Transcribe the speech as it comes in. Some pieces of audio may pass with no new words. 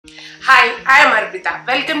Hi, I am Arpitha.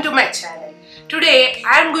 Welcome to my channel. Today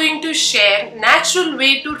I am going to share natural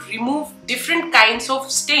way to remove different kinds of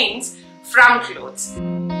stains from clothes.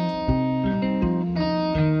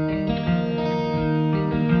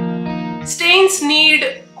 Stains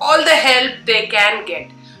need all the help they can get.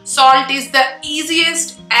 Salt is the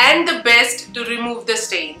easiest and the best to remove the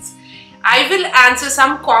stains. I will answer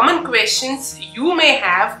some common questions you may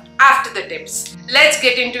have after the tips. Let's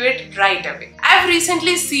get into it right away. I've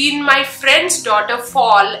recently seen my friend's daughter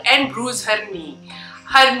fall and bruise her knee.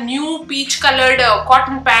 Her new peach-colored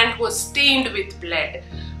cotton pant was stained with blood.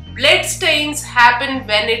 Blood stains happen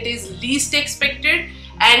when it is least expected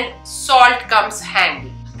and salt comes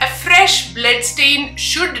handy. A fresh blood stain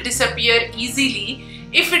should disappear easily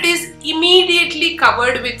if it is immediately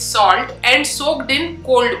covered with salt and soaked in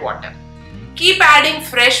cold water. Keep adding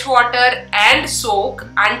fresh water and soak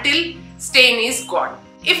until stain is gone.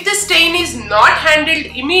 If the stain is not handled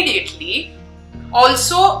immediately,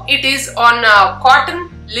 also it is on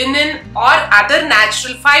cotton, linen or other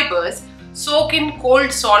natural fibers, soak in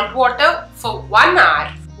cold salt water for 1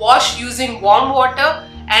 hour. Wash using warm water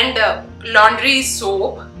and laundry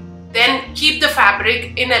soap. Then keep the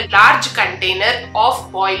fabric in a large container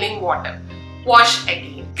of boiling water. Wash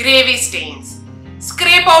again. Gravy stains.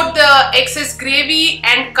 Scrape out the excess gravy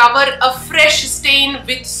and cover a fresh stain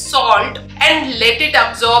with salt and let it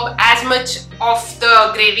absorb as much of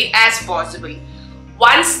the gravy as possible.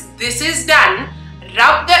 Once this is done,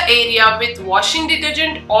 rub the area with washing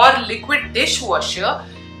detergent or liquid dishwasher.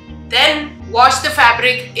 Then wash the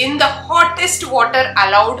fabric in the hottest water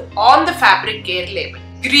allowed on the fabric care label.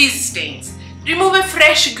 Grease stains. Remove a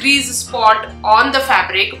fresh grease spot on the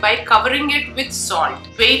fabric by covering it with salt.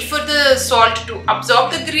 Wait for the salt to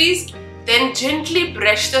absorb the grease, then gently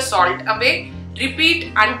brush the salt away.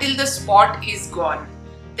 Repeat until the spot is gone.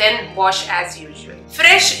 Then wash as usual.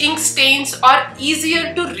 Fresh ink stains are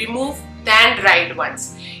easier to remove than dried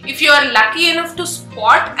ones. If you are lucky enough to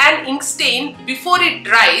spot an ink stain before it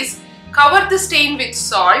dries, cover the stain with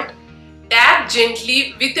salt, dab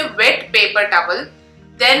gently with a wet paper towel,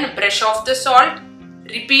 then brush off the salt.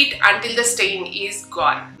 Repeat until the stain is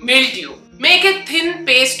gone. Mildew. Make a thin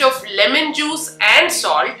paste of lemon juice and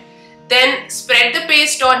salt, then spread the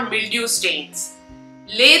paste on mildew stains.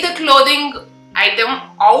 Lay the clothing item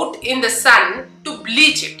out in the sun to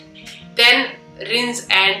bleach it. Then rinse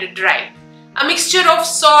and dry. A mixture of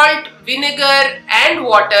salt, vinegar and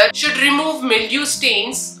water should remove mildew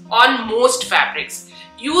stains on most fabrics.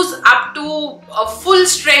 Use up to a full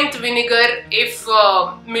strength vinegar if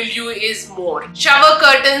mildew is more. Shower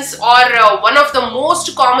curtains are one of the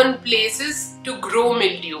most common places to grow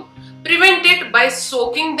mildew. Prevent it by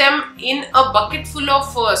soaking them in a bucket full of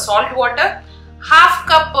salt water, half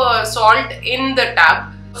cup salt in the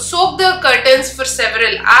tub. Soak the curtains for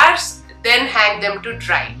several hours, then hang them to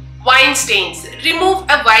dry. Wine stains. Remove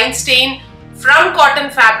a wine stain from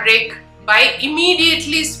cotton fabric by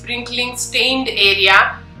immediately sprinkling stained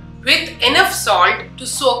area with enough salt to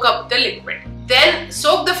soak up the liquid. Then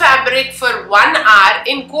soak the fabric for 1 hour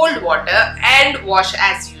in cold water and wash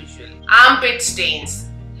as usual. Armpit stains.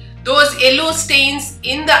 Those yellow stains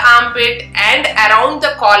in the armpit and around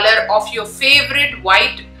the collar of your favorite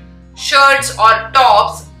white shirts or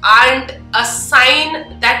tops aren't a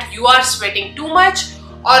sign that you are sweating too much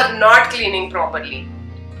or not cleaning properly.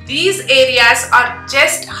 These areas are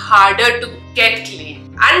just harder to get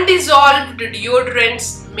clean. Undissolved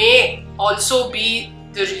deodorants may also be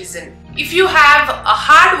the reason. If you have a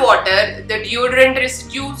hard water, the deodorant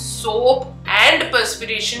residue, soap and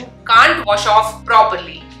perspiration can't wash off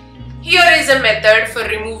properly. Here is a method for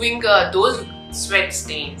removing those sweat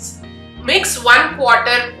stains. Mix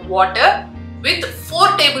 1/4 water with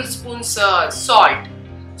 4 tablespoons salt.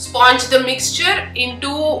 Sponge the mixture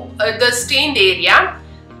into the stained area.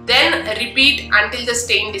 Then repeat until the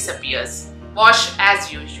stain disappears. Wash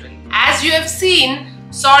as usual. As you have seen,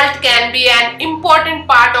 salt can be an important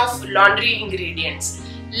part of laundry ingredients.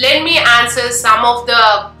 Let me answer some of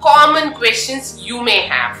the common questions you may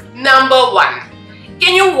have. Number 1.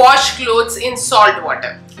 Can you wash clothes in salt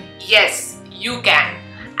water? Yes, you can.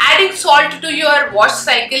 Adding salt to your wash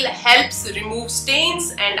cycle helps remove stains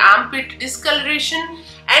and armpit discoloration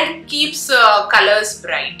and keeps colors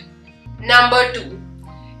bright. Number 2.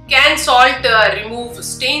 Can salt remove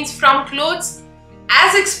stains from clothes?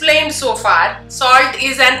 As explained so far, salt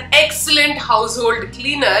is an excellent household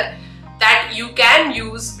cleaner that you can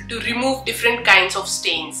use to remove different kinds of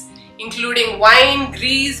stains, including wine,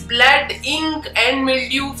 grease, blood, ink and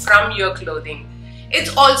mildew from your clothing.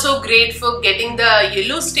 It's also great for getting the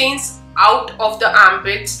yellow stains out of the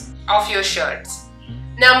armpits of your shirts.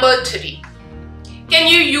 Number 3. Can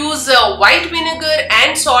you use white vinegar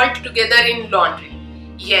and salt together in laundry?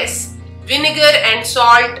 Yes, vinegar and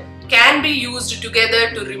salt can be used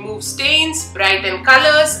together to remove stains, brighten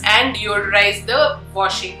colors and deodorize the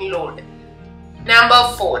washing load.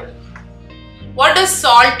 Number 4. What does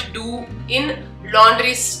salt do in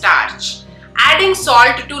laundry starch? Adding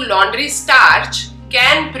salt to laundry starch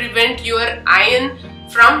can prevent your iron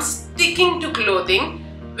from sticking to clothing,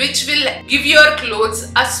 which will give your clothes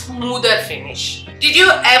a smoother finish. Did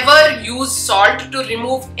you ever use salt to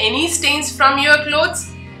remove any stains from your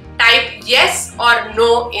clothes? Type yes or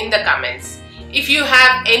no in the comments. If you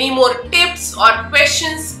have any more tips or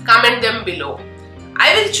questions, comment them below.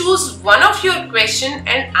 I will choose one of your questions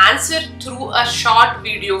and answer through a short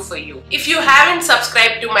video for you. If you haven't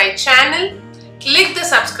subscribed to my channel, click the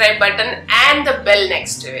subscribe button and the bell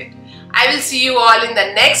next to it. I will see you all in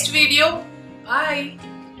the next video. Bye.